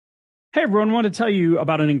Hey everyone, I want to tell you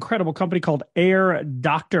about an incredible company called Air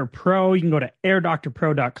Doctor Pro. You can go to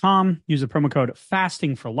airdoctorpro.com, use the promo code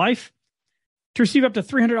FASTING for life to receive up to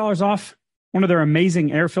 $300 off one of their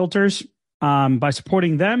amazing air filters. By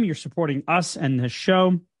supporting them, you're supporting us and this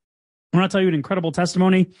show. I want to tell you an incredible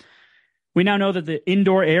testimony. We now know that the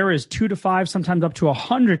indoor air is 2 to 5, sometimes up to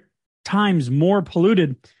 100 times more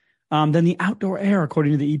polluted than the outdoor air,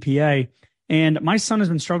 according to the EPA. And my son has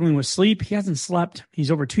been struggling with sleep. He hasn't slept.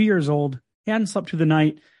 He's over 2 years old. He hadn't slept through the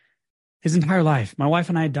night his entire life. My wife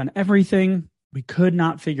and I had done everything. We could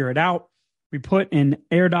not figure it out. We put an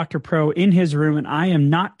Air Doctor Pro in his room, and I am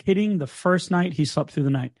not kidding. The first night he slept through the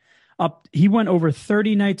night. He went over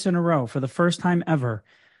 30 nights in a row for the first time ever,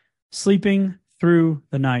 sleeping through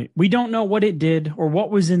the night. We don't know what it did or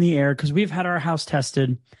what was in the air because we've had our house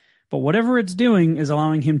tested. But whatever it's doing is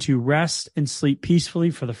allowing him to rest and sleep peacefully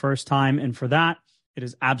for the first time. And for that, it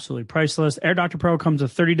is absolutely priceless. Air Doctor Pro comes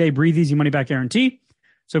with a 30-day breathe easy money back guarantee.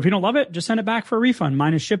 So if you don't love it, just send it back for a refund.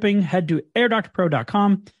 Minus shipping. Head to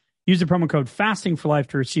airdoctorpro.com. Use the promo code FASTING for life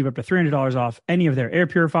to receive up to $300 off any of their air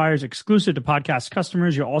purifiers exclusive to podcast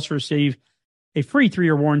customers. You'll also receive a free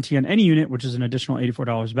 3-year warranty on any unit, which is an additional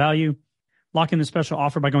 $84 value. Lock in the special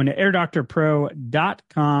offer by going to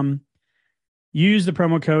airdoctorpro.com. Use the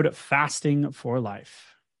promo code FASTING for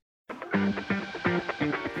life.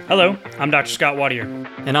 Hello, I'm Dr. Scott Wadier.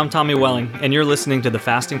 And I'm Tommy Welling, and you're listening to the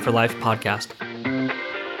Fasting for Life podcast.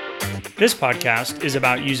 This podcast is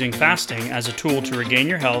about using fasting as a tool to regain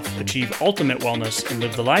your health, achieve ultimate wellness, and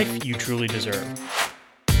live the life you truly deserve.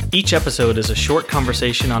 Each episode is a short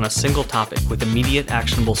conversation on a single topic with immediate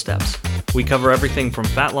actionable steps. We cover everything from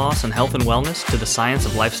fat loss and health and wellness to the science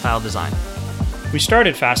of lifestyle design. We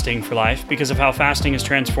started Fasting for Life because of how fasting has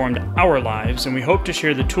transformed our lives, and we hope to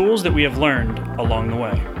share the tools that we have learned along the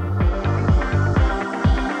way.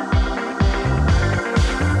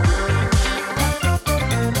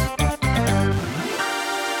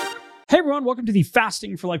 Hey everyone, welcome to the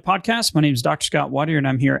Fasting for Life podcast. My name is Dr. Scott Wadier, and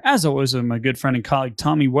I'm here as always with my good friend and colleague,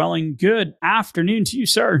 Tommy Welling. Good afternoon to you,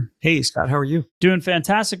 sir. Hey, Scott, how are you? Doing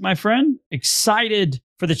fantastic, my friend. Excited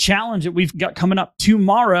for the challenge that we've got coming up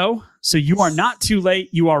tomorrow. So you are not too late.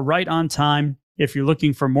 You are right on time. If you're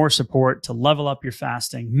looking for more support to level up your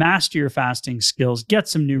fasting, master your fasting skills, get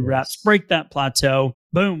some new reps, break that plateau,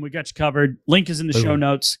 boom, we got you covered. Link is in the show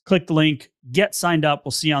notes. Click the link, get signed up.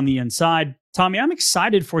 We'll see you on the inside. Tommy, I'm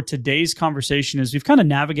excited for today's conversation as we've kind of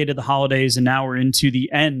navigated the holidays and now we're into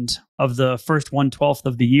the end of the first 1/12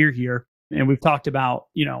 of the year here. And we've talked about,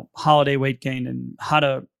 holiday weight gain and how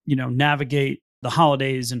to, navigate the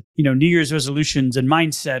holidays and, New Year's resolutions and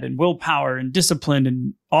mindset and willpower and discipline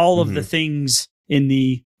and all of the things in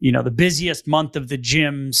the, the busiest month of the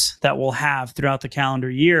gyms that we'll have throughout the calendar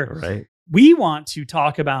year. Right. We want to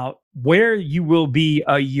talk about where you will be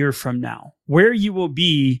a year from now, where you will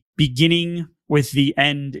be beginning with the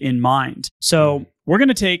end in mind. So we're going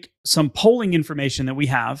to take some polling information that we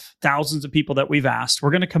have, thousands of people that we've asked.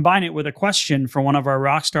 We're going to combine it with a question for one of our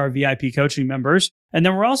Rockstar VIP coaching members. And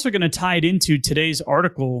then we're also going to tie it into today's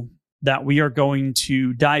article that we are going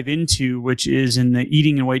to dive into, which is in the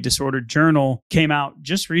Eating and Weight Disorder Journal, came out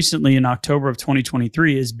just recently in October of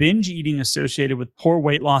 2023, is binge eating associated with poor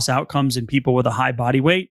weight loss outcomes in people with a high body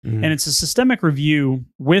weight. And it's a systemic review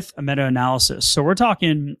with a meta-analysis. So we're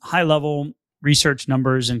talking high-level research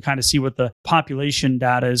numbers and kind of see what the population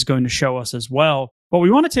data is going to show us as well. But we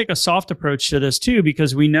want to take a soft approach to this too,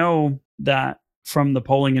 because we know that from the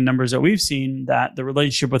polling and numbers that we've seen that the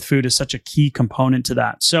relationship with food is such a key component to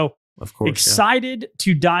that. So of course, excited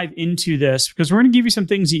to dive into this because we're going to give you some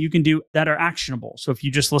things that you can do that are actionable. So if you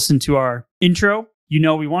just listen to our intro,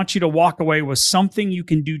 we want you to walk away with something you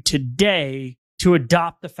can do today to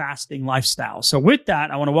adopt the fasting lifestyle. So with that,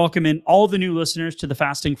 I want to welcome in all the new listeners to the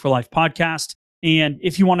Fasting for Life podcast. And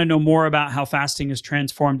if you want to know more about how fasting has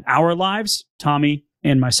transformed our lives, Tommy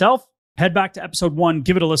and myself, head back to episode 1,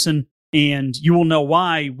 give it a listen. And you will know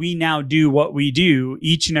why we now do what we do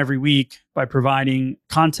each and every week by providing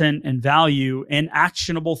content and value and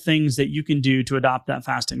actionable things that you can do to adopt that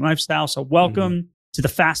fasting lifestyle. So welcome to the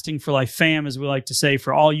Fasting for Life fam, as we like to say,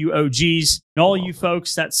 for all you OGs and all you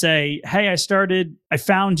folks that say, hey, I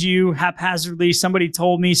found you haphazardly. Somebody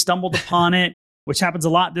told me, stumbled upon it, which happens a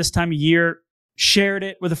lot this time of year, shared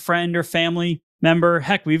it with a friend or family member.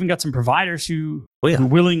 Heck, we even got some providers who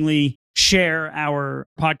willingly share our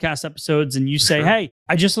podcast episodes, and you say, hey,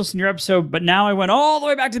 I just listened to your episode, but now I went all the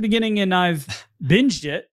way back to the beginning and I've binged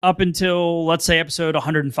it up until, let's say, episode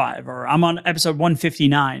 105, or I'm on episode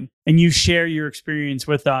 159, and you share your experience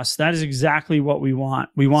with us. That is exactly what we want.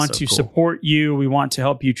 We want to support you. We want to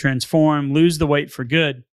help you transform, lose the weight for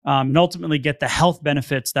good. and ultimately get the health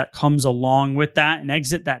benefits that comes along with that and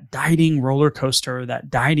exit that dieting roller coaster, that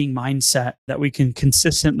dieting mindset that we can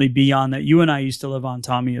consistently be on, that you and I used to live on,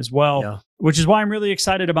 Tommy, as well. Yeah. Which is why I'm really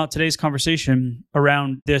excited about today's conversation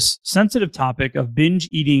around this sensitive topic of binge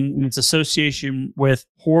eating and its association with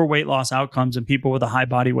poor weight loss outcomes in people with a high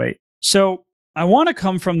body weight. So I want to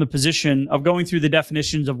come from the position of going through the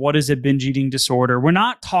definitions of what is a binge eating disorder. We're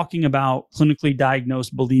not talking about clinically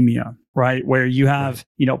diagnosed bulimia, right? Where you have,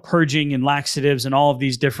 purging and laxatives and all of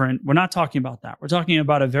these different, we're not talking about that. We're talking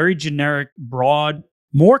about a very generic, broad,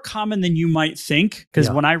 more common than you might think. Because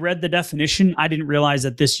when I read the definition, I didn't realize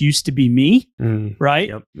that this used to be me, right?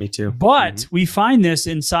 Yep, me too. But we find this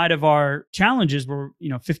inside of our challenges where,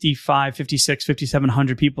 55, 56,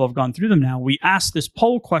 5,700 people have gone through them now. We ask this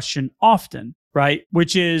poll question often, right?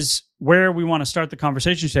 Which is where we want to start the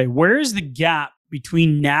conversation today. Where is the gap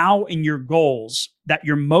between now and your goals that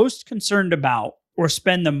you're most concerned about or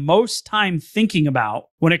spend the most time thinking about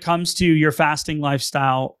when it comes to your fasting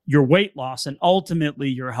lifestyle, your weight loss, and ultimately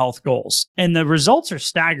your health goals? And the results are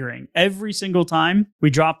staggering. Every single time we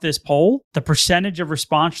drop this poll, the percentage of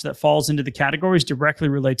response that falls into the categories directly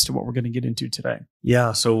relates to what we're going to get into today.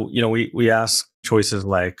 Yeah. So, we ask choices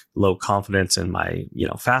like low confidence in my,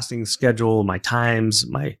 fasting schedule, my times,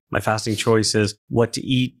 my fasting choices, what to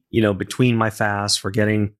eat, between my fasts,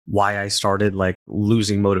 forgetting why I started like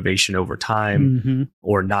losing motivation over time,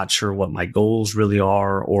 or not sure what my goals really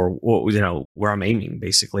are, or, where I'm aiming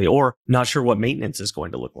basically, or not sure what maintenance is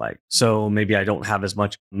going to look like. So maybe I don't have as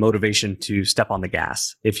much motivation to step on the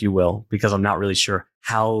gas, if you will, because I'm not really sure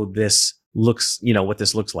how this looks, what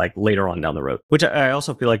this looks like later on down the road, which I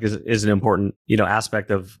also feel like is an important, aspect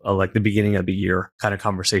of like the beginning of the year kind of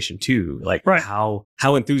conversation too. Like how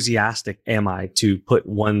enthusiastic am I to put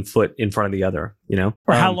one foot in front of the other,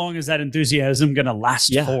 Or how long is that enthusiasm going to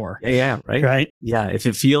last for? Yeah. Right. Yeah. If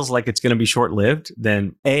it feels like it's going to be short lived,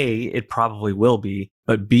 then A, it probably will be,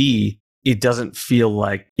 but B, it doesn't feel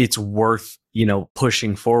like it's worth,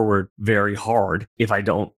 pushing forward very hard if I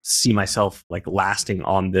don't see myself like lasting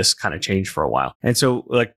on this kind of change for a while. And so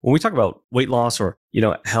like when we talk about weight loss or,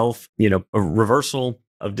 health, a reversal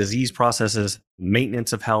of disease processes,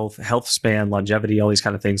 maintenance of health span, longevity, all these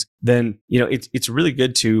kind of things, then, it's really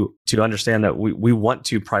good to understand that we want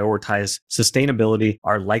to prioritize sustainability,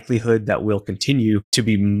 our likelihood that we'll continue to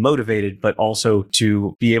be motivated, but also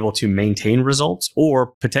to be able to maintain results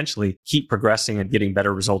or potentially keep progressing and getting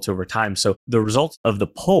better results over time. So the results of the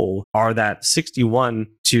poll are that 61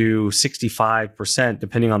 to 65%,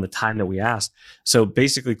 depending on the time that we asked. So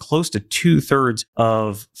basically close to 2/3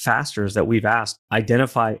 of fasters that we've asked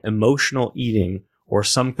identify emotional eating or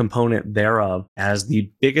some component thereof as the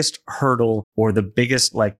biggest hurdle or the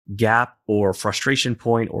biggest like gap or frustration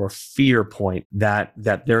point or fear point that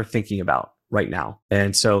they're thinking about right now.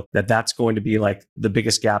 And so that's going to be like the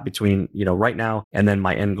biggest gap between, right now and then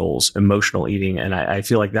my end goals, emotional eating. And I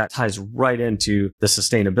feel like that ties right into the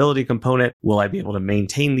sustainability component. Will I be able to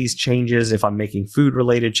maintain these changes if I'm making food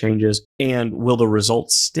related changes? And will the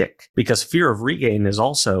results stick? Because fear of regain is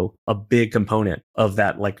also a big component of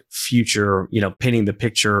that like future, painting the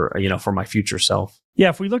picture, for my future self. Yeah,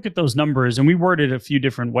 if we look at those numbers, and we worded it a few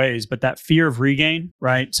different ways, but that fear of regain,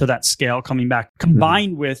 right? So that scale coming back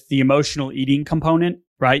combined with the emotional eating component,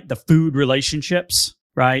 right? The food relationships,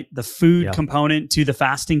 right? The food component to the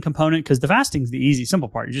fasting component, because the fasting is the easy, simple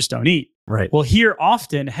part. You just don't eat. Right. We'll hear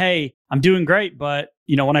often, hey, I'm doing great, but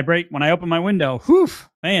when I open my window,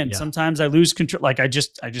 sometimes I lose control. Like I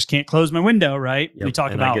just can't close my window, right? Yep. We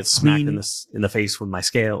talk and about I get smacked in the face with my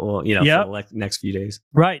scale, for the next few days.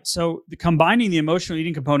 Right. So combining the emotional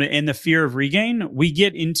eating component and the fear of regain, we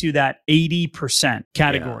get into that 80%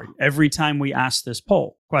 category every time we ask this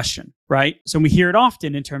poll question, right? So we hear it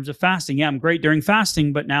often in terms of fasting. Yeah, I'm great during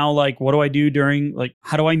fasting, but now like, what do I do during, like,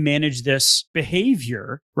 how do I manage this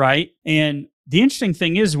behavior, right? And the interesting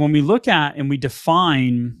thing is when we look at and we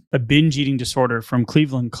define a binge eating disorder from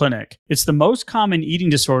Cleveland Clinic, it's the most common eating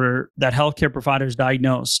disorder that healthcare providers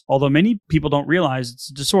diagnose, although many people don't realize it's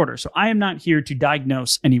a disorder. So I am not here to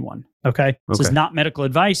diagnose anyone, okay? This is not medical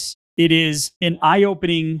advice. It is an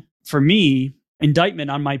eye-opening, for me, indictment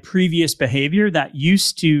on my previous behavior that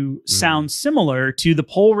used to sound similar to the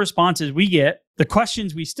poll responses we get, the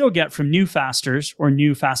questions we still get from new fasters or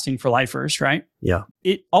new fasting for lifers, right? Yeah.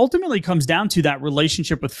 It ultimately comes down to that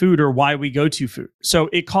relationship with food or why we go to food. So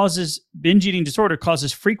it causes, binge eating disorder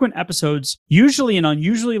causes frequent episodes, usually an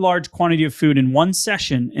unusually large quantity of food in one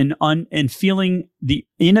session and feeling the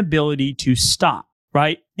inability to stop,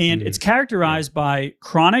 right? And it's characterized by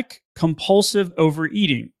chronic compulsive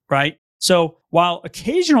overeating, right? So while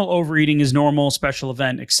occasional overeating is normal, special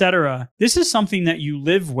event, etc., this is something that you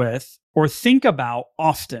live with or think about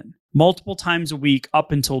often, multiple times a week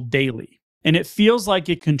up until daily. And it feels like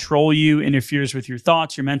it controls you, interferes with your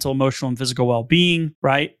thoughts, your mental, emotional, and physical well-being,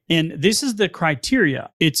 right? And this is the criteria.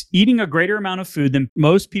 It's eating a greater amount of food than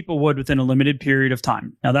most people would within a limited period of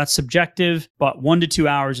time. Now that's subjective, but 1 to 2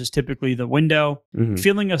 hours is typically the window.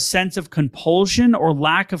 Feeling a sense of compulsion or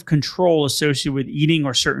lack of control associated with eating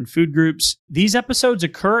or certain food groups. These episodes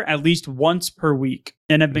occur at least once per week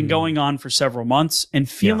and have been going on for several months, and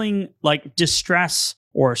feeling like distress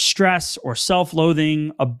or stress or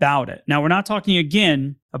self-loathing about it. Now, we're not talking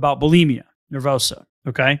again about bulimia nervosa,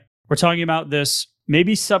 okay? We're talking about this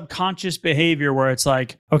maybe subconscious behavior where it's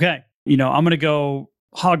like, okay, I'm going to go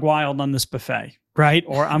hog wild on this buffet, right?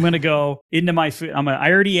 Or I'm going to go into my food.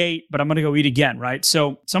 I already ate, but I'm going to go eat again, right?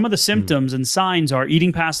 So some of the symptoms and signs are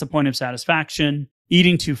eating past the point of satisfaction,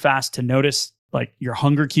 eating too fast to notice like your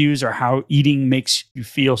hunger cues or how eating makes you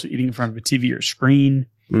feel. So eating in front of a TV or screen.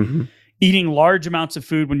 Eating large amounts of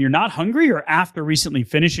food when you're not hungry or after recently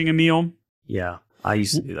finishing a meal. Yeah, I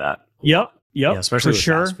used to do that. Yep. Yeah, especially with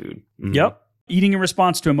sure. fast food. Yep. Eating in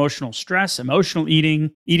response to emotional stress, emotional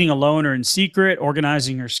eating alone or in secret,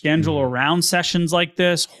 organizing your schedule around sessions like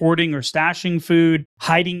this, hoarding or stashing food,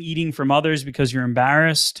 hiding eating from others because you're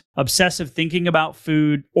embarrassed, obsessive thinking about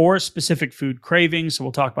food or specific food cravings. So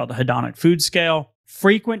we'll talk about the hedonic food scale.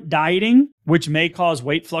 Frequent dieting, which may cause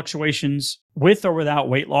weight fluctuations with or without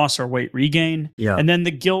weight loss or weight regain. Yeah. And then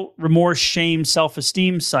the guilt, remorse, shame,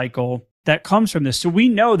 self-esteem cycle that comes from this. So we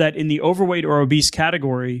know that in the overweight or obese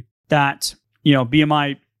category that,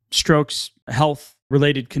 BMI, strokes,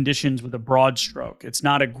 health-related conditions with a broad stroke. It's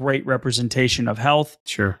not a great representation of health.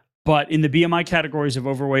 Sure. But in the BMI categories of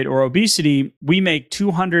overweight or obesity, we make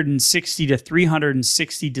 260 to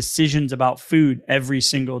 360 decisions about food every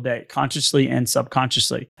single day, consciously and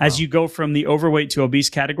subconsciously. As you go from the overweight to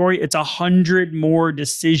obese category, it's 100 more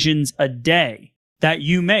decisions a day that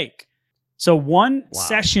you make. So one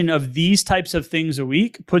session of these types of things a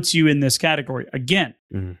week puts you in this category. Again,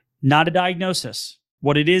 not a diagnosis.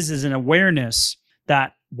 What it is an awareness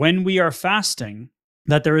that when we are fasting,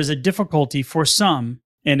 that there is a difficulty for some,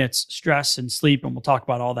 and it's stress and sleep, and we'll talk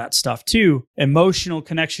about all that stuff too. Emotional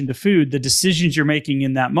connection to food, the decisions you're making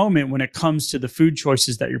in that moment when it comes to the food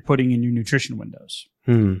choices that you're putting in your nutrition windows.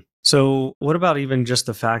 So what about even just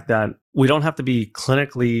the fact that we don't have to be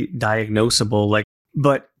clinically diagnosable,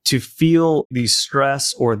 but to feel the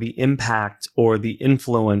stress or the impact or the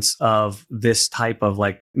influence of this type of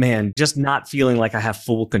just not feeling like I have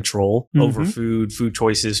full control over food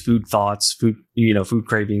choices, food thoughts, food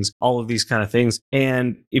cravings, all of these kind of things.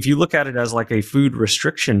 And if you look at it as like a food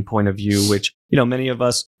restriction point of view, which, many of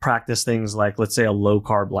us practice things like, let's say, a low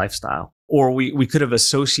carb lifestyle, or we could have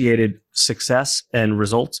associated success and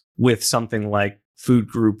results with something like food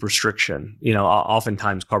group restriction,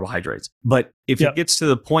 oftentimes carbohydrates. But if it gets to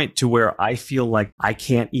the point to where I feel like I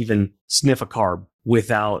can't even sniff a carb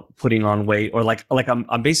without putting on weight, or like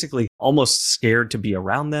I'm basically almost scared to be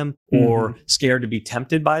around them or scared to be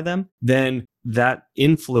tempted by them, then that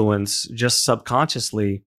influence just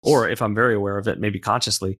subconsciously, or if I'm very aware of it, maybe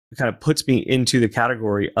consciously, it kind of puts me into the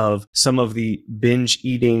category of some of the binge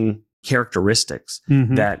eating characteristics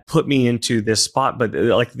that put me into this spot. But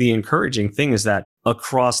the encouraging thing is that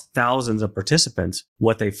across thousands of participants,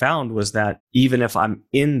 what they found was that even if I'm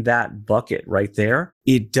in that bucket right there,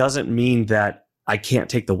 it doesn't mean that I can't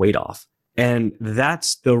take the weight off. And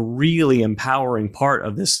that's the really empowering part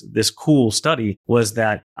of this cool study, was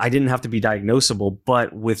that I didn't have to be diagnosable,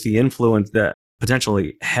 but with the influence, the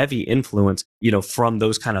potentially heavy influence, from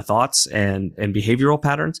those kind of thoughts and behavioral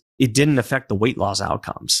patterns, it didn't affect the weight loss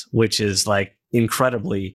outcomes, which is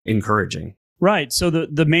incredibly encouraging. Right. So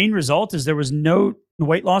the main result is there was no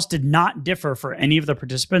weight loss did not differ for any of the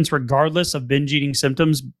participants, regardless of binge eating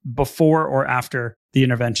symptoms before or after the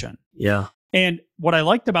intervention. Yeah. And what I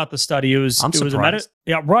liked about the study, it was so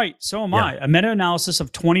am I. A meta-analysis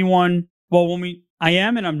of 21. Well, I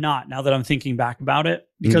am and I'm not, now that I'm thinking back about it,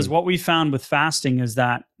 because what we found with fasting is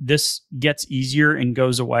that this gets easier and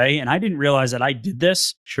goes away. And I didn't realize that I did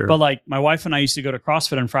this. Sure. But my wife and I used to go to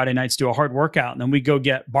CrossFit on Friday nights, do a hard workout, and then we go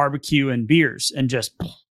get barbecue and beers and just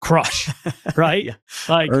crush, right?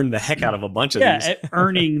 Earn the heck out of a bunch of these.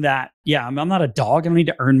 Earning that. Yeah, I'm not a dog. I don't need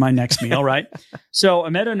to earn my next meal, right? So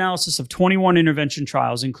a meta-analysis of 21 intervention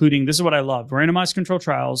trials, including, this is what I love, randomized control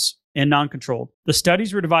trials and non-controlled. The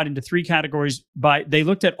studies were divided into 3 categories they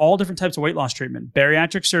looked at all different types of weight loss treatment: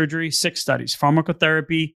 bariatric surgery, 6 studies;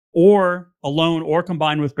 pharmacotherapy, or alone or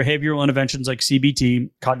combined with behavioral interventions like CBT,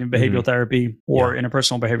 cognitive behavioral therapy, or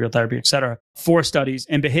interpersonal behavioral therapy, et cetera, 4 studies;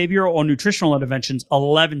 and behavioral or nutritional interventions,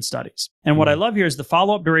 11 studies. And what I love here is the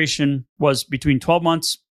follow-up duration was between 12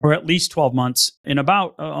 months or at least 12 months, in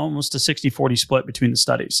about almost a 60-40 split between the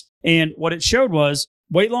studies. And what it showed was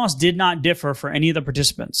weight loss did not differ for any of the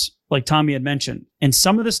participants, like Tommy had mentioned. And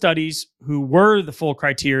some of the studies who were the full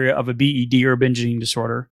criteria of a BED or binge eating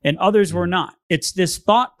disorder, and others were not. It's this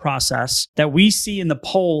thought process that we see in the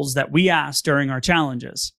polls that we ask during our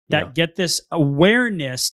challenges that get this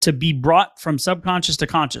awareness to be brought from subconscious to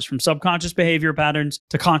conscious, from subconscious behavior patterns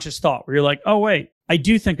to conscious thought, where you're like, oh, wait, I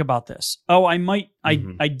do think about this. Oh, I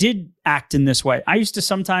did act in this way. I used to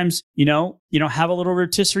sometimes, have a little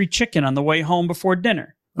rotisserie chicken on the way home before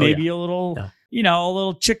dinner. Maybe a little, a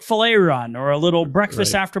little Chick-fil-A run, or a little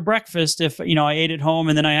breakfast after breakfast. If, I ate at home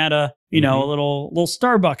and then I had a little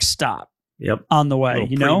Starbucks stop on the way, a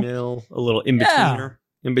little pre-meal, a little in-betweener,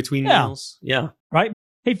 in between meals. Yeah. Right.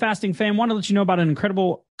 Hey, fasting fam, want to let you know about an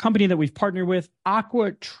incredible company that we've partnered with,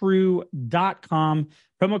 AquaTrue.com.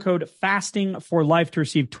 Promo code fasting for life to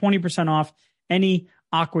receive 20% off any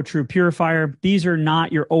AquaTrue purifier. These are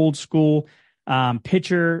not your old school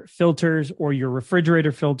pitcher filters or your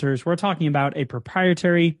refrigerator filters. We're talking about a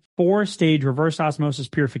proprietary 4-stage reverse osmosis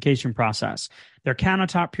purification process. Their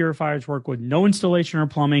countertop purifiers work with no installation or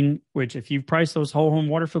plumbing, which if you've priced those whole home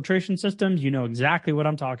water filtration systems, you know exactly what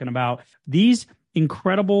I'm talking about. These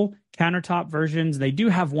incredible countertop versions, they do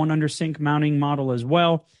have one under sink mounting model as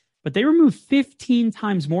well, but they remove 15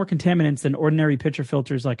 times more contaminants than ordinary pitcher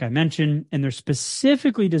filters, like I mentioned, and they're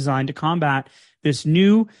specifically designed to combat this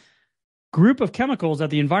new group of chemicals that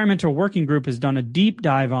the Environmental Working Group has done a deep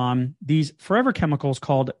dive on, these forever chemicals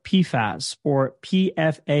called PFAS or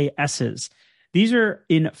PFASs. These are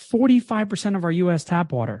in 45% of our U.S.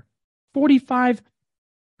 tap water. 45%.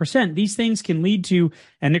 These things can lead to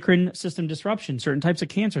endocrine system disruption, certain types of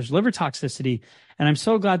cancers, liver toxicity. And I'm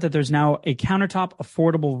so glad that there's now a countertop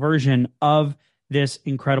affordable version of this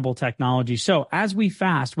incredible technology. So as we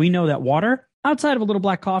fast, we know that water, outside of a little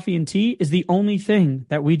black coffee and tea, is the only thing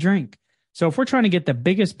that we drink. So if we're trying to get the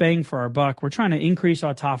biggest bang for our buck, we're trying to increase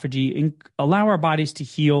autophagy, allow our bodies to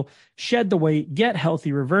heal, shed the weight, get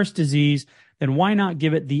healthy, reverse disease, then why not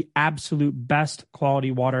give it the absolute best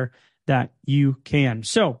quality water that you can?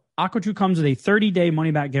 So AquaTrue comes with a 30-day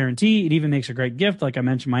money-back guarantee. It even makes a great gift, like I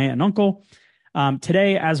mentioned, my aunt and uncle.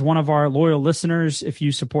 Today, as one of our loyal listeners, if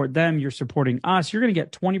you support them, you're supporting us. You're going to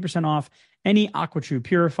get 20% off any AquaTrue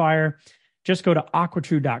purifier. Just go to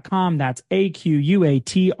aquatrue.com. That's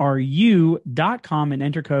AQUATRU.com and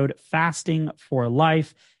enter code fasting for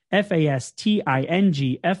life.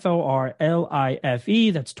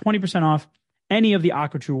 FASTINGFORLIFE. That's 20% off any of the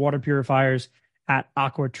AquaTrue water purifiers at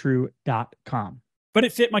aquatrue.com. But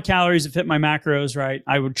it fit my calories, it fit my macros, right?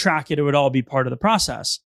 I would track it. It would all be part of the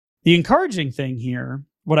process. The encouraging thing here,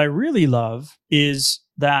 what I really love, is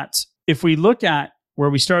that if we look at where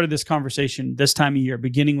we started this conversation this time of year,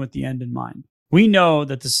 beginning with the end in mind, we know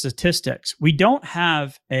that the statistics, we don't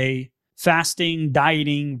have a fasting,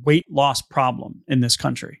 dieting, weight loss problem in this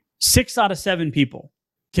country. 6 out of 7 people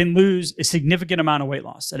can lose a significant amount of weight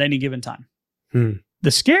loss at any given time.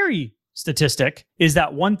 The scary statistic is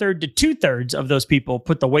that 1/3 to 2/3 of those people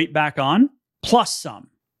put the weight back on, plus some.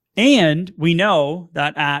 And we know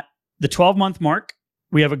that at the 12-month mark,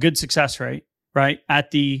 we have a good success rate, right?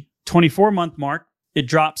 At the 24-month mark, it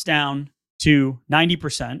drops down to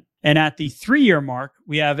 90%. And at the 3-year mark,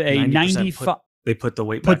 we have a 95. They put the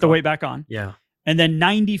weight back on. Yeah. And then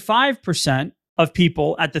 95% of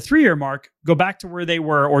people at the 3-year mark go back to where they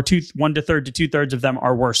were, or 1/3 to 2/3 of them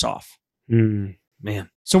are worse off. Man.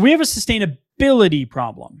 So we have a sustainability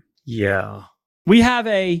problem. Yeah. We have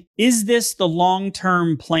is this the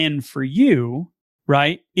long-term plan for you,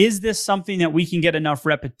 right? Is this something that we can get enough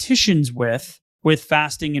repetitions with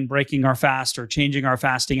fasting and breaking our fast or changing our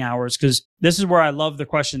fasting hours? Because this is where I love the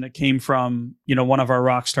question that came from, one of our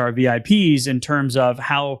Rockstar VIPs in terms of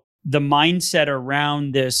how the mindset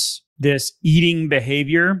around this eating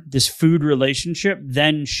behavior, this food relationship,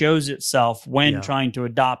 then shows itself when trying to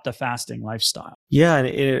adopt a fasting lifestyle. Yeah. And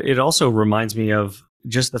it also reminds me of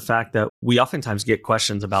just the fact that we oftentimes get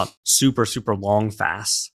questions about super, super long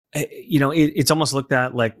fasts. It's almost looked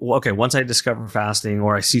at like, well, okay, once I discover fasting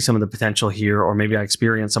or I see some of the potential here, or maybe I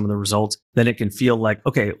experience some of the results, then it can feel like,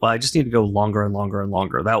 okay, well, I just need to go longer and longer and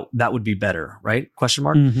longer. That would be better, right? Question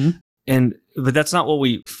mark. But that's not what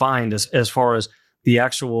we find as far as the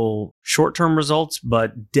actual short-term results,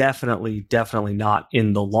 but definitely not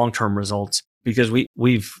in the long-term results, because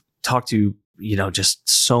we've talked to, just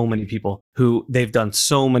so many people who they've done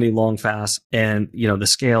so many long fasts, and, the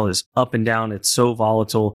scale is up and down. It's so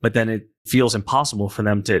volatile, but then it feels impossible for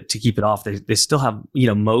them to keep it off. They still have,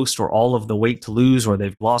 most or all of the weight to lose, or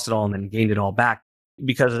they've lost it all and then gained it all back.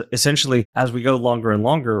 Because essentially, as we go longer and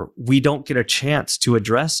longer, we don't get a chance to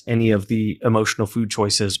address any of the emotional food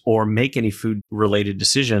choices or make any food related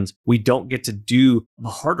decisions. We don't get to do the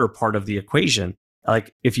harder part of the equation.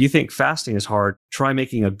 Like, if you think fasting is hard, try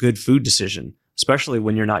making a good food decision, especially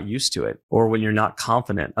when you're not used to it, or when you're not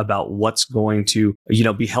confident about what's going to,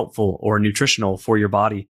 be helpful or nutritional for your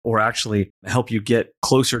body, or actually help you get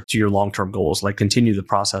closer to your long-term goals, like continue the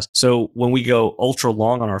process. So when we go ultra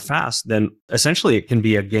long on our fast, then essentially it can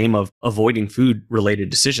be a game of avoiding food related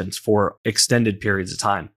decisions for extended periods of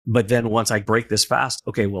time. But then once I break this fast,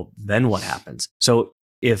 okay, well, then what happens? So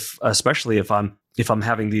especially if I'm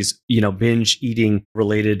having these, binge eating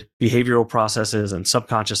related behavioral processes and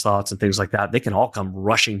subconscious thoughts and things like that, they can all come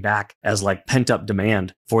rushing back as like pent up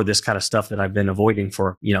demand for this kind of stuff that I've been avoiding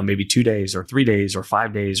for, maybe 2 days or 3 days or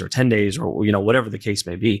 5 days or 10 days or, whatever the case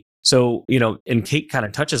may be. So, and Kate kind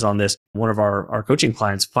of touches on this, one of our coaching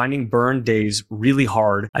clients, finding burn days really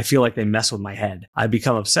hard. I feel like they mess with my head. I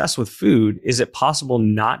become obsessed with food. Is it possible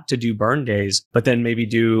not to do burn days, but then maybe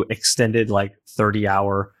do extended like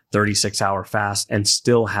 30-hour 36-hour fast and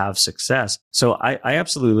still have success? So I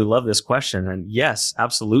absolutely love this question. And yes,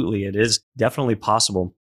 absolutely, it is definitely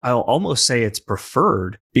possible. I'll almost say it's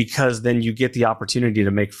preferred, because then you get the opportunity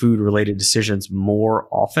to make food related decisions more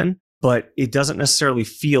often, but it doesn't necessarily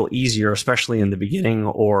feel easier, especially in the beginning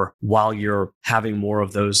or while you're having more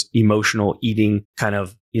of those emotional eating kind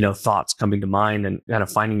of, thoughts coming to mind and kind of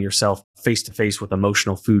finding yourself face to face with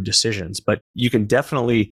emotional food decisions. But you can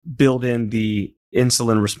definitely build in the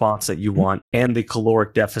insulin response that you want and the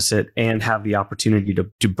caloric deficit and have the opportunity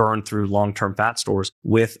to burn through long-term fat stores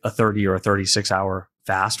with a 30 or a 36-hour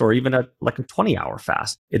fast, or even a 20-hour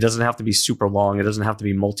fast. It doesn't have to be super long. It doesn't have to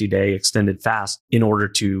be multi-day extended fast in order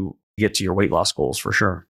to get to your weight loss goals, for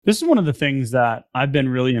sure. This is one of the things that I've been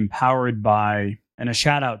really empowered by, and a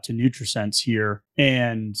shout out to Nutrisense here.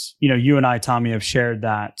 And, you and I, Tommy, have shared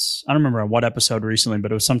that, I don't remember on what episode recently,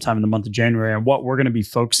 but it was sometime in the month of January, and what we're going to be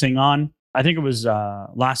focusing on. I think it was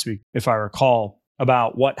last week, if I recall,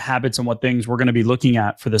 about what habits and what things we're going to be looking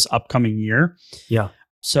at for this upcoming year. Yeah.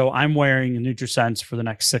 So I'm wearing a Nutrisense for the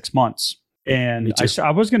next 6 months. And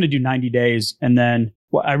I was going to do 90 days. And then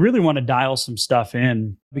I really want to dial some stuff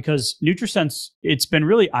in, because Nutrisense, it's been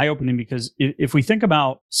really eye-opening, because if we think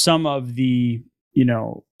about some of the,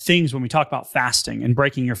 things when we talk about fasting and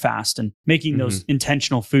breaking your fast and making those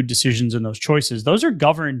intentional food decisions and those choices, those are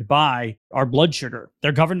governed by our blood sugar.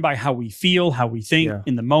 They're governed by how we feel, how we think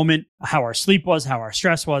in the moment, how our sleep was, how our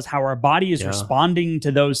stress was, how our body is responding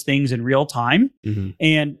to those things in real time.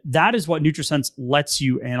 And that is what Nutrisense lets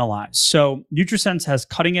you analyze. So Nutrisense has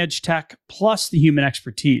cutting edge tech plus the human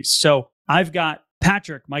expertise. So I've got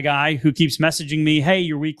Patrick, my guy, who keeps messaging me, hey,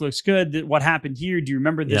 your week looks good. What happened here? Do you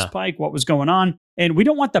remember this spike? What was going on? And we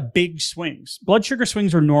don't want the big swings. Blood sugar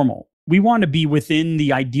swings are normal. We want to be within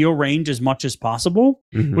the ideal range as much as possible,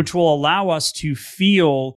 which will allow us to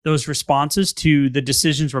feel those responses to the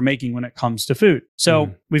decisions we're making when it comes to food.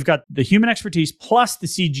 So we've got the human expertise plus the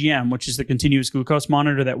CGM, which is the continuous glucose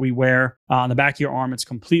monitor that we wear on the back of your arm. It's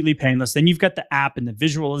completely painless. Then you've got the app and the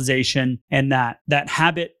visualization and that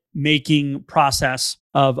habit making process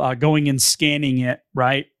of going and scanning it,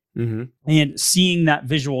 right? And seeing that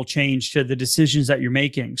visual change to the decisions that you're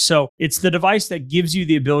making. So it's the device that gives you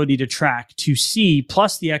the ability to track, to see,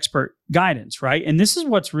 plus the expert guidance, right? And this is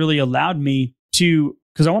what's really allowed me to,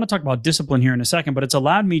 because I want to talk about discipline here in a second, but it's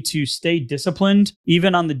allowed me to stay disciplined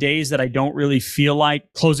even on the days that I don't really feel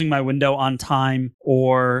like closing my window on time,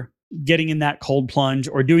 or getting in that cold plunge,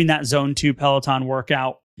 or doing that zone 2 Peloton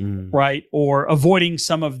workout. Right? Or avoiding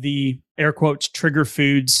some of the air quotes trigger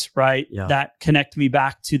foods, right? That connect me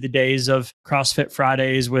back to the days of CrossFit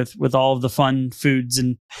Fridays with all of the fun foods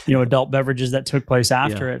and, adult beverages that took place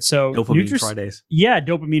after it. So dopamine Fridays. Yeah,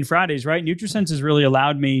 dopamine Fridays, right? Nutrisense has really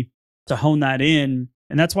allowed me to hone that in.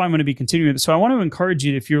 And that's why I'm going to be continuing. So I want to encourage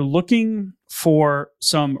you, if you're looking for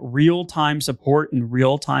some real-time support and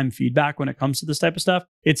real-time feedback when it comes to this type of stuff,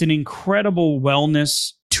 it's an incredible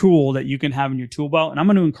wellness tool that you can have in your tool belt. And I'm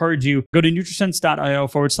going to encourage you, go to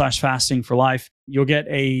nutrisense.io/fasting for life. You'll get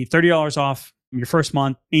a $30 off your first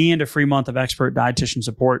month and a free month of expert dietitian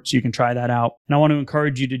support. So you can try that out. And I want to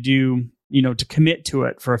encourage you to do, to commit to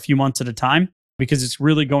it for a few months at a time. because it's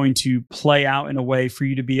really going to play out in a way for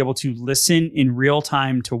you to be able to listen in real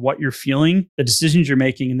time to what you're feeling, the decisions you're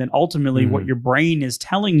making, and then ultimately what your brain is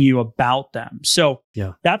telling you about them. So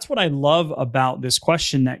that's what I love about this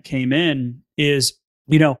question that came in is,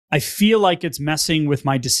 I feel like it's messing with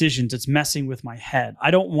my decisions. It's messing with my head.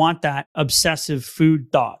 I don't want that obsessive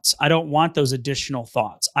food thoughts. I don't want those additional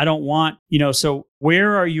thoughts. I don't want, so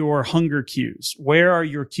where are your hunger cues? Where are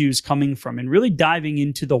your cues coming from? And really diving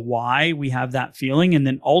into the why we have that feeling. And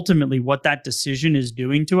then ultimately what that decision is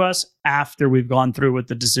doing to us after we've gone through with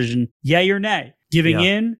the decision, yay or nay, giving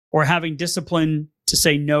in or having discipline to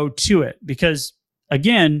say no to it. Because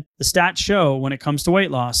again, the stats show when it comes to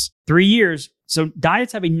weight loss, 3 years. So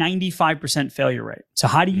diets have a 95% failure rate. So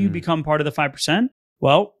how do you become part of the 5%?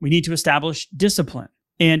 Well, we need to establish discipline.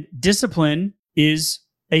 And discipline is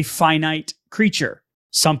a finite creature.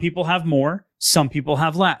 Some people have more, some people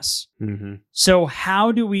have less. So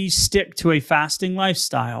how do we stick to a fasting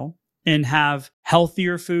lifestyle and have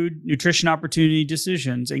healthier food, nutrition opportunity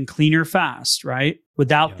decisions and cleaner fast, right?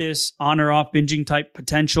 Without this on or off binging type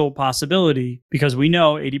potential possibility, because we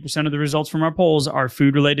know 80% of the results from our polls are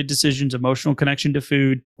food related decisions, emotional connection to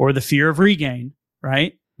food, or the fear of regain,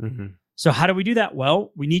 right? So how do we do that?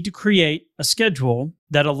 Well, we need to create a schedule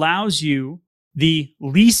that allows you the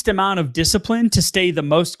least amount of discipline to stay the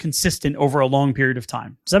most consistent over a long period of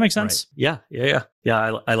time. Does that make sense? Right. Yeah.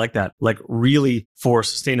 I like that. Like really for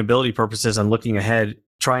sustainability purposes and looking ahead,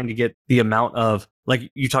 trying to get the amount of,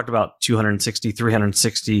 like you talked about 260,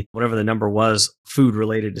 360, whatever the number was, food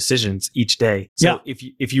related decisions each day. So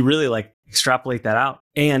if you really like extrapolate that out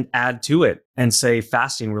and add to it and say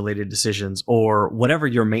fasting related decisions or whatever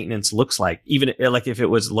your maintenance looks like, even like if it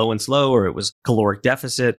was low and slow or it was caloric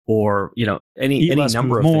deficit or, any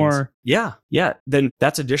number of things. Yeah. Then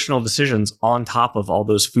that's additional decisions on top of all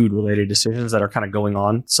those food related decisions that are kind of going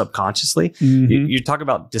on subconsciously. You talk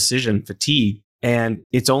about decision fatigue. And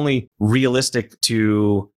it's only realistic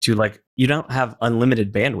to like, you don't have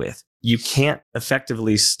unlimited bandwidth. You can't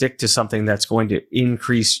effectively stick to something that's going to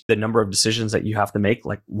increase the number of decisions that you have to make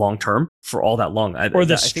like long term for all that long. Or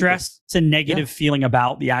the stress and negative feeling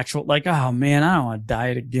about the actual, like, oh man, I don't want to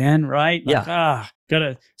diet again, right? Like,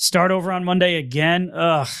 gotta start over on Monday again.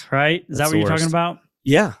 Right? Is that what you're talking about?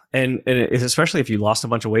 Yeah. And it's especially if you lost a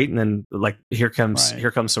bunch of weight and then like here comes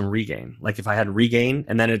some regain. Like if I had regain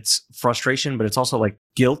and then it's frustration, but it's also like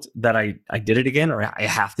guilt that I did it again, or I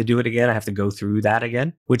have to do it again. I have to go through that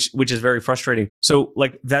again, which is very frustrating. So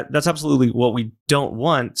like that's absolutely what we don't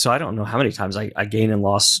want. So I don't know how many times I gained and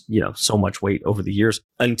lost, so much weight over the years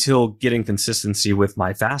until getting consistency with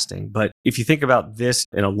my fasting. But if you think about this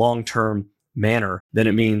in a long-term manner, then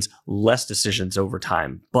it means less decisions over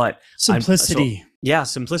time. But simplicity.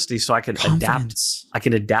 Simplicity. So I can Confidence.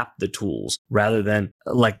 adapt the tools rather than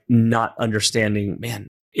like not understanding, man,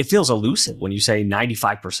 it feels elusive when you say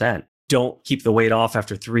 95%. Don't keep the weight off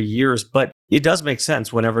after 3 years. But it does make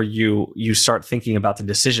sense whenever you start thinking about the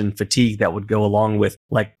decision fatigue that would go along with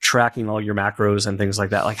like tracking all your macros and things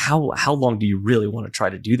like that. Like how long do you really want to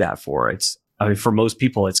try to do that for? For most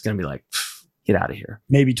people, it's going to be like, get out of here.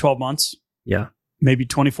 Maybe 12 months. Yeah. Maybe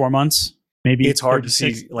 24 months. Maybe it's hard to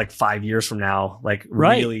see like 5 years from now, like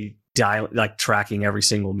really like tracking every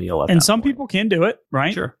single meal. And some people can do it,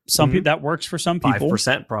 right? Sure. Some people that works for some people.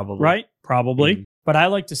 5% probably. Right? Probably. But I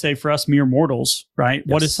like to say for us mere mortals, right?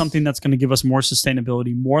 Yes. What is something that's going to give us more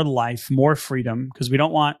sustainability, more life, more freedom? Because we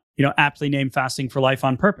don't want, aptly named fasting for life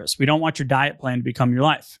on purpose. We don't want your diet plan to become your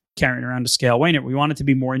life, carrying around a scale, weighing it. We want it to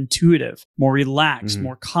be more intuitive, more relaxed,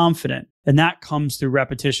 more confident. And that comes through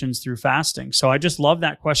repetitions through fasting. So I just love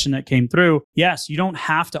that question that came through. Yes, you don't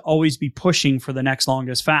have to always be pushing for the next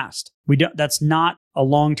longest fast. That's not a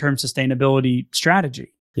long-term sustainability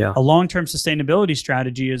strategy. Yeah. A long-term sustainability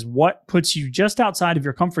strategy is what puts you just outside of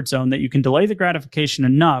your comfort zone that you can delay the gratification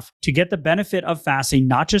enough to get the benefit of fasting,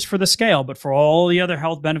 not just for the scale, but for all the other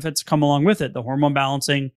health benefits that come along with it. The hormone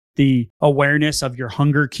balancing, the awareness of your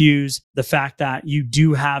hunger cues, the fact that you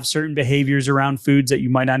do have certain behaviors around foods that you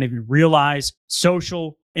might not even realize,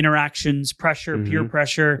 social interactions, pressure, peer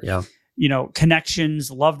pressure,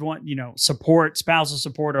 connections, loved one, support, spousal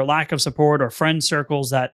support or lack of support, or friend circles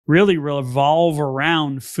that really revolve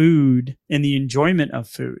around food and the enjoyment of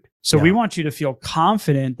food. So we want you to feel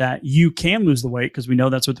confident that you can lose the weight, because we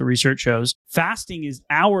know that's what the research shows. Fasting is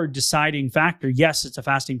our deciding factor. Yes, it's a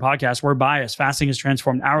fasting podcast. We're biased. Fasting has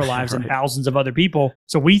transformed our lives and thousands of other people.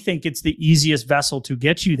 So we think it's the easiest vessel to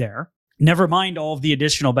get you there. Never mind all of the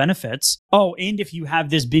additional benefits. Oh, and if you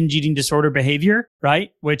have this binge eating disorder behavior,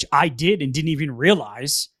 right, which I did and didn't even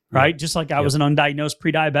realize, right? Just like I was an undiagnosed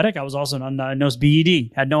pre-diabetic, I was also an undiagnosed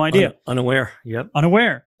BED. Had no idea. Unaware. Yep.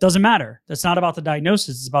 Unaware. Doesn't matter. That's not about the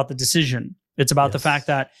diagnosis. It's about the decision. It's about the fact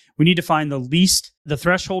that we need to find the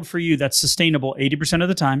threshold for you that's sustainable 80% of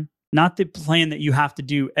the time, not the plan that you have to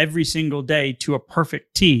do every single day to a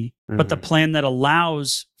perfect T, but the plan that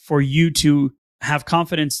allows for you to have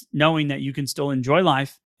confidence knowing that you can still enjoy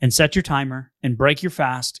life and set your timer and break your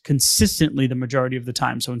fast consistently the majority of the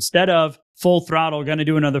time. So instead of full throttle, going to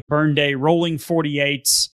do another burn day, rolling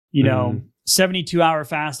 48s, 72-hour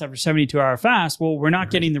fast after 72-hour fast, well, we're not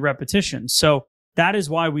getting the repetition. So that is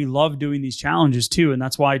why we love doing these challenges too. And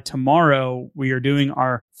that's why tomorrow we are doing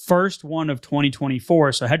our first one of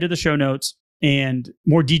 2024. So head to the show notes and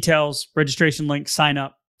more details, registration link, sign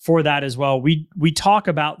up for that as well. We talk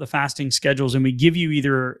about the fasting schedules and we give you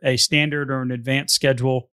either a standard or an advanced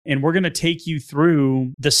schedule. And we're going to take you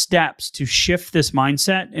through the steps to shift this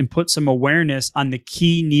mindset and put some awareness on the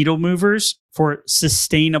key needle movers for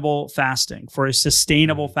sustainable fasting, for a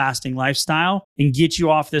sustainable fasting lifestyle, and get you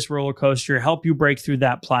off this roller coaster, help you break through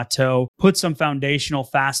that plateau, put some foundational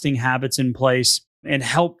fasting habits in place, and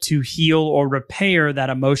help to heal or repair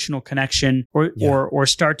that emotional connection or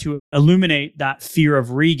start to illuminate that fear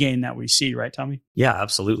of regain that we see, right, Tommy? Yeah,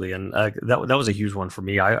 absolutely. And that was a huge one for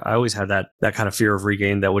me. I always had that kind of fear of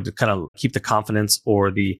regain that would kind of keep the confidence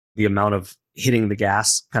or the amount of hitting the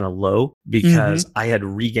gas kind of low because I had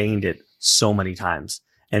regained it so many times.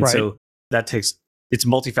 And so it's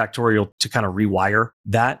multifactorial to kind of rewire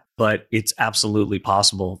that, but it's absolutely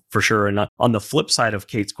possible for sure. And on the flip side of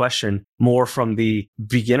Kate's question, more from the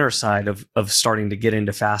beginner side of starting to get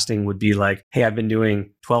into fasting would be like, hey, I've been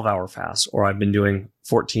doing 12-hour fasts, or I've been doing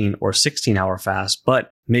 14 or 16-hour fasts, but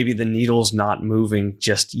maybe the needle's not moving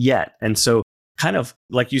just yet. And so kind of,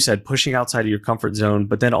 like you said, pushing outside of your comfort zone,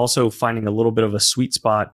 but then also finding a little bit of a sweet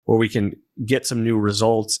spot where we can get some new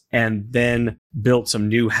results and then build some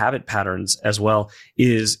new habit patterns as well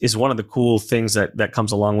is one of the cool things that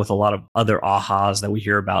comes along with a lot of other ahas that we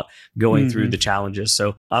hear about going through the challenges.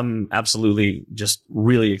 So I'm absolutely just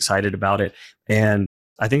really excited about it. And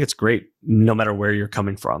I think it's great no matter where you're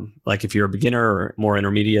coming from, like if you're a beginner or more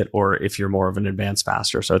intermediate, or if you're more of an advanced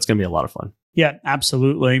faster. So it's going to be a lot of fun. Yeah,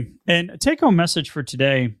 absolutely. And a take-home message for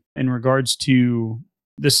today in regards to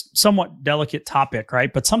this somewhat delicate topic,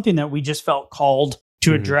 right? But something that we just felt called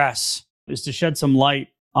to address is to shed some light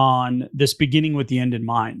on this beginning with the end in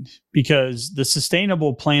mind, because the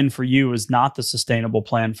sustainable plan for you is not the sustainable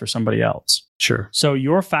plan for somebody else. Sure. So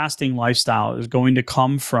your fasting lifestyle is going to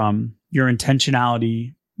come from your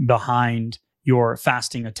intentionality behind your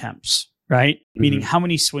fasting attempts, right? Meaning how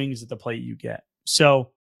many swings at the plate you get.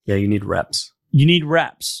 So yeah, you need reps. You need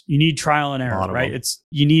reps. You need trial and error, right?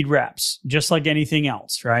 You need reps, just like anything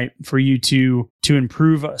else, right? For you to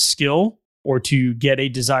improve a skill or to get a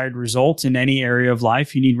desired result in any area of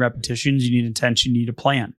life, you need repetitions, you need intention, you need a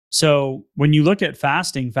plan. So when you look at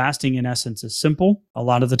fasting in essence is simple. A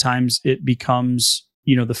lot of the times it becomes,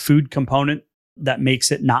 the food component that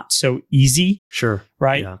makes it not so easy. Sure.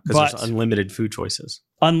 Right? Yeah, because there's unlimited food choices.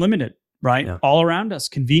 Unlimited. Right? Yeah. All around us,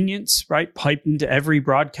 convenience, right? Piped into every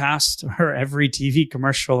broadcast or every TV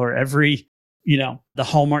commercial or every, the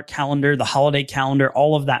Hallmark calendar, the holiday calendar,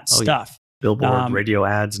 all of that stuff. Yeah. Billboard, radio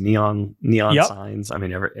ads, neon signs. I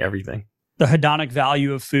mean, everything. The hedonic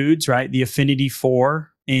value of foods, right? The affinity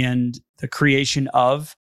for and the creation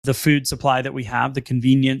of the food supply that we have, the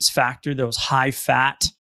convenience factor, those high fat,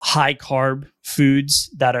 high carb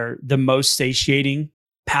foods that are the most satiating,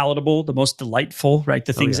 palatable, the most delightful, right?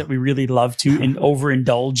 The things that we really love to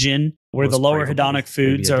overindulge in, where the lower hedonic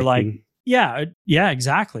foods are like, yeah,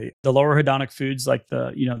 exactly. The lower hedonic foods like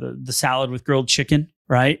the salad with grilled chicken,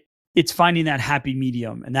 right? It's finding that happy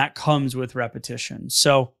medium, and that comes with repetition.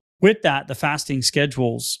 So with that, the fasting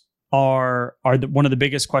schedules are one of the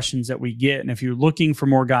biggest questions that we get. And if you're looking for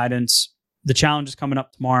more guidance, the challenge is coming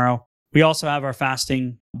up tomorrow. We also have our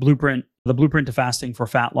fasting blueprint, the blueprint to fasting for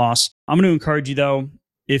fat loss. I'm going to encourage you though,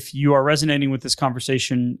 if you are resonating with this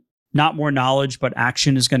conversation, not more knowledge, but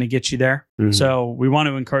action is going to get you there. So we want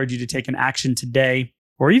to encourage you to take an action today,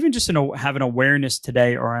 or even just have an awareness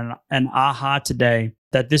today or an aha today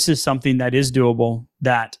that this is something that is doable,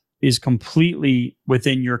 that is completely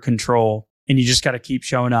within your control. And you just got to keep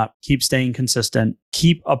showing up, keep staying consistent,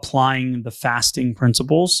 keep applying the fasting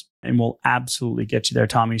principles, and we'll absolutely get you there,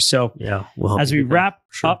 Tommy. So yeah, as we wrap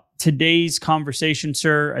up today's conversation,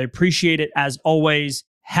 sir, I appreciate it as always.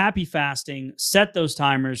 Happy fasting. Set those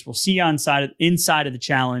timers. We'll see you inside of the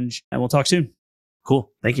challenge, and we'll talk soon.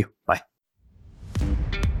 Cool. Thank you. Bye.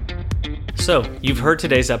 So you've heard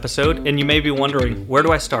today's episode, and you may be wondering, where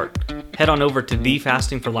do I start? Head on over to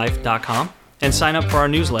thefastingforlife.com and sign up for our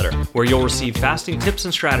newsletter, where you'll receive fasting tips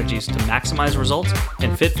and strategies to maximize results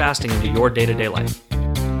and fit fasting into your day-to-day life.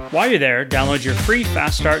 While you're there, download your free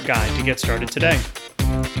Fast Start guide to get started today.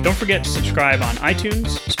 Don't forget to subscribe on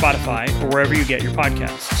iTunes, Spotify, or wherever you get your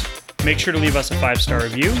podcasts. Make sure to leave us a 5-star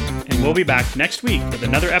review, and we'll be back next week with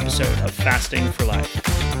another episode of Fasting for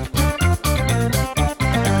Life.